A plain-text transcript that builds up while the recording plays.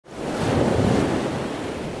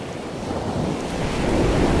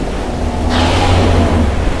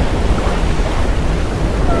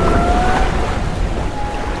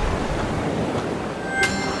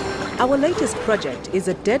Our latest project is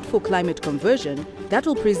a debt for climate conversion that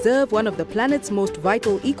will preserve one of the planet's most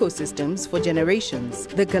vital ecosystems for generations,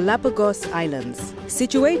 the Galapagos Islands.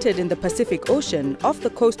 Situated in the Pacific Ocean off the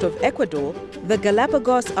coast of Ecuador, the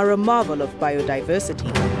Galapagos are a marvel of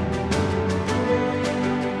biodiversity.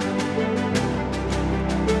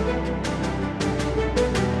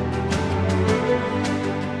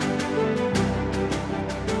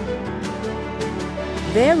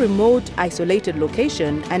 Their remote, isolated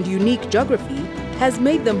location and unique geography has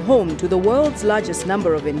made them home to the world's largest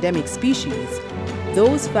number of endemic species,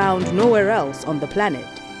 those found nowhere else on the planet.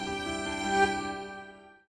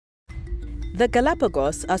 The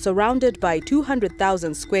Galapagos are surrounded by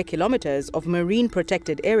 200,000 square kilometers of marine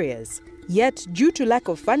protected areas. Yet, due to lack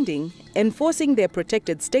of funding, enforcing their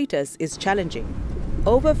protected status is challenging.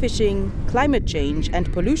 Overfishing, climate change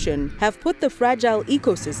and pollution have put the fragile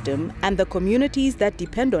ecosystem and the communities that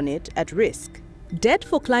depend on it at risk. Debt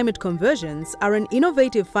for climate conversions are an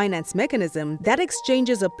innovative finance mechanism that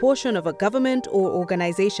exchanges a portion of a government or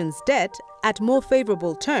organization's debt at more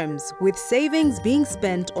favorable terms, with savings being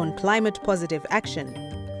spent on climate-positive action.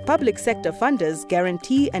 Public sector funders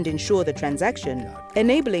guarantee and insure the transaction,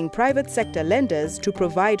 enabling private sector lenders to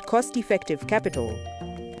provide cost-effective capital.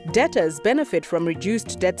 Debtors benefit from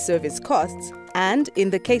reduced debt service costs and, in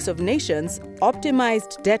the case of nations,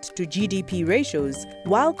 optimized debt to GDP ratios,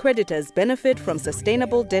 while creditors benefit from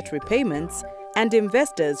sustainable debt repayments and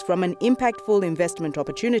investors from an impactful investment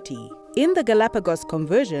opportunity. In the Galapagos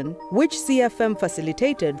conversion, which CFM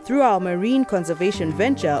facilitated through our marine conservation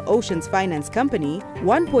venture Oceans Finance Company,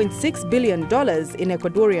 $1.6 billion in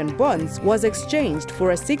Ecuadorian bonds was exchanged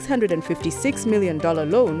for a $656 million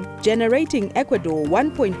loan, generating Ecuador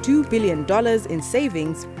 $1.2 billion in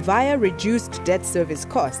savings via reduced debt service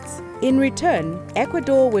costs. In return,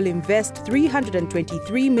 Ecuador will invest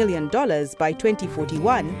 $323 million by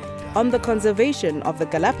 2041 on the conservation of the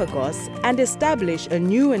Galapagos and establish a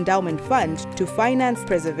new endowment fund to finance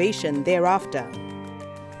preservation thereafter.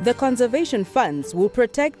 The conservation funds will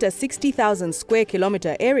protect a 60,000 square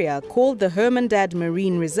kilometer area called the Hermandad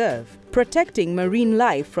Marine Reserve, protecting marine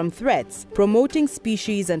life from threats, promoting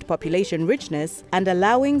species and population richness, and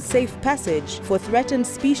allowing safe passage for threatened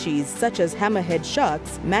species such as hammerhead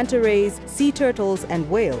sharks, manta rays, sea turtles, and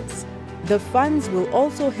whales. The funds will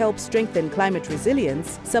also help strengthen climate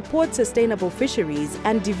resilience, support sustainable fisheries,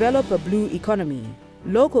 and develop a blue economy.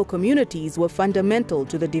 Local communities were fundamental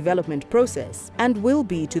to the development process and will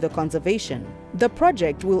be to the conservation. The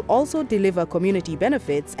project will also deliver community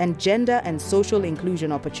benefits and gender and social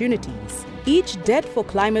inclusion opportunities. Each debt for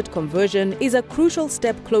climate conversion is a crucial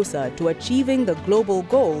step closer to achieving the global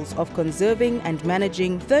goals of conserving and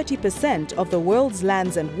managing 30% of the world's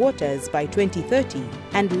lands and waters by 2030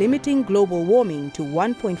 and limiting global warming to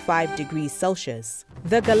 1.5 degrees Celsius.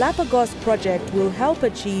 The Galapagos project will help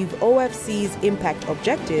achieve OFC's impact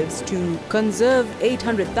objectives to conserve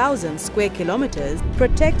 800,000 square kilometers,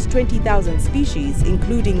 protect 20,000 species,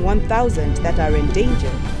 including 1,000 that are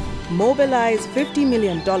endangered, mobilize $50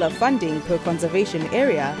 million funding per conservation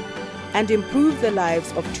area, and improve the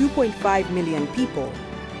lives of 2.5 million people.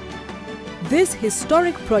 This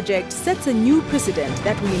historic project sets a new precedent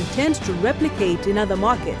that we intend to replicate in other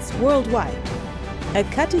markets worldwide. A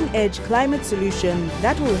cutting-edge climate solution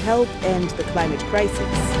that will help end the climate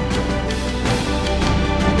crisis.